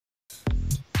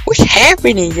What's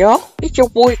happening, y'all? It's your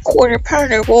boy Quarter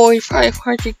Pounder Boy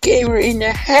 500 Gamer in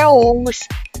the house.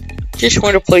 Just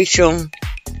want to play some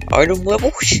autumn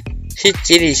levels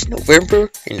since it is November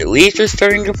and the leaves are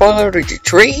starting to fall out of the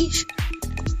trees.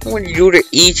 I want to do the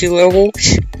easy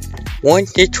levels 1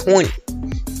 to 20.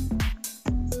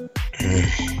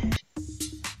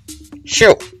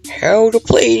 So, how to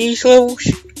play these levels?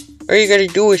 All you gotta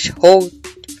do is hold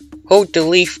the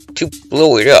leaf to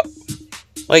blow it up.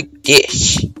 Like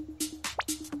this.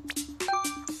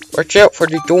 Watch out for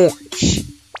the thorns.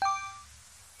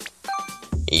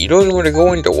 You don't want to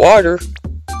go in the water,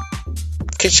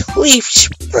 because leaves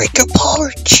break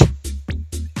apart.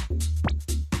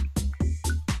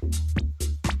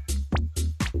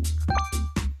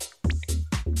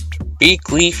 Big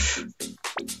leaf.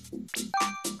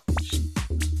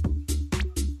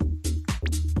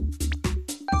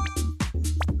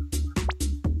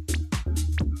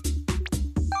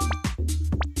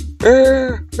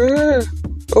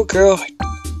 Oh god.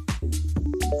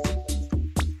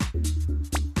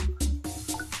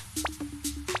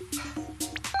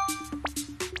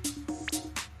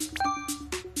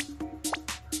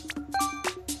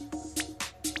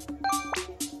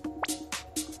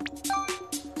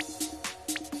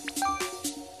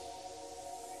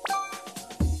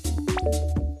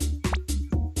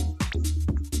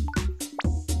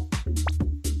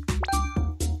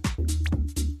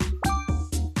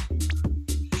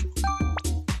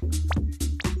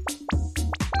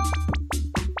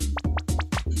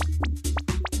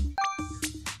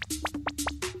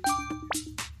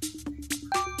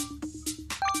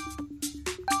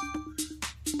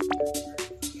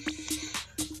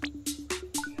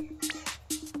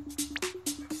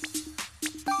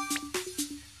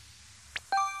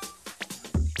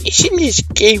 Isn't this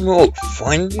game mode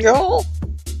fun, y'all?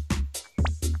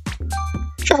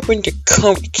 Drop in the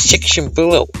comment section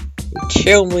below and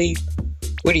tell me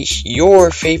what is your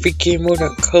favorite game mode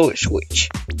on Color Switch.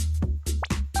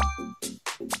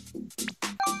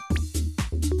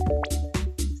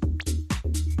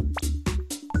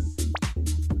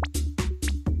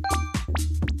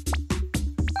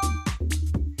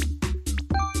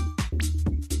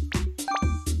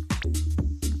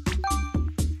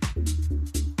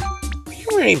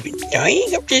 I'm not even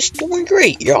dying, I'm just doing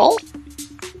great, y'all.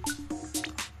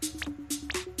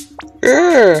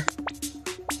 Oh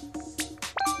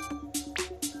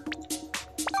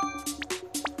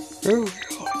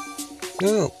god.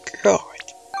 Oh god.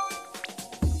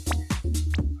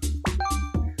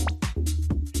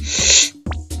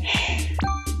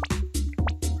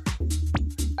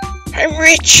 I'm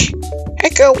rich. I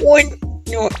got one.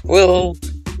 No, well,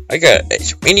 I got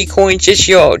as many coins as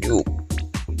y'all do.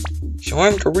 So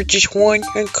I'm the richest one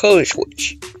on Color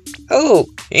Switch. Oh,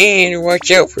 and watch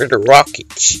out for the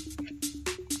rockets.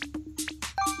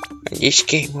 On this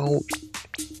game mode,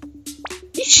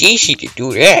 it's easy to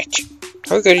do that.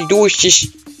 All you gotta do is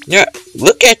just not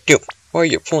look at them while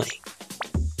you're playing.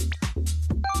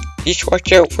 Just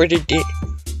watch out for the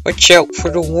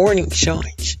warning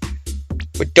signs,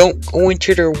 but don't go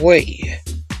into their way.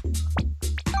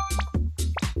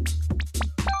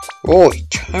 Boy,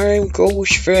 time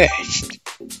goes fast.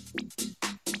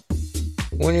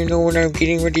 Wanna know what I'm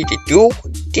getting ready to do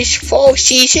this fall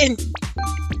season?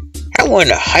 I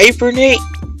wanna hibernate.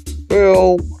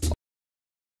 Well,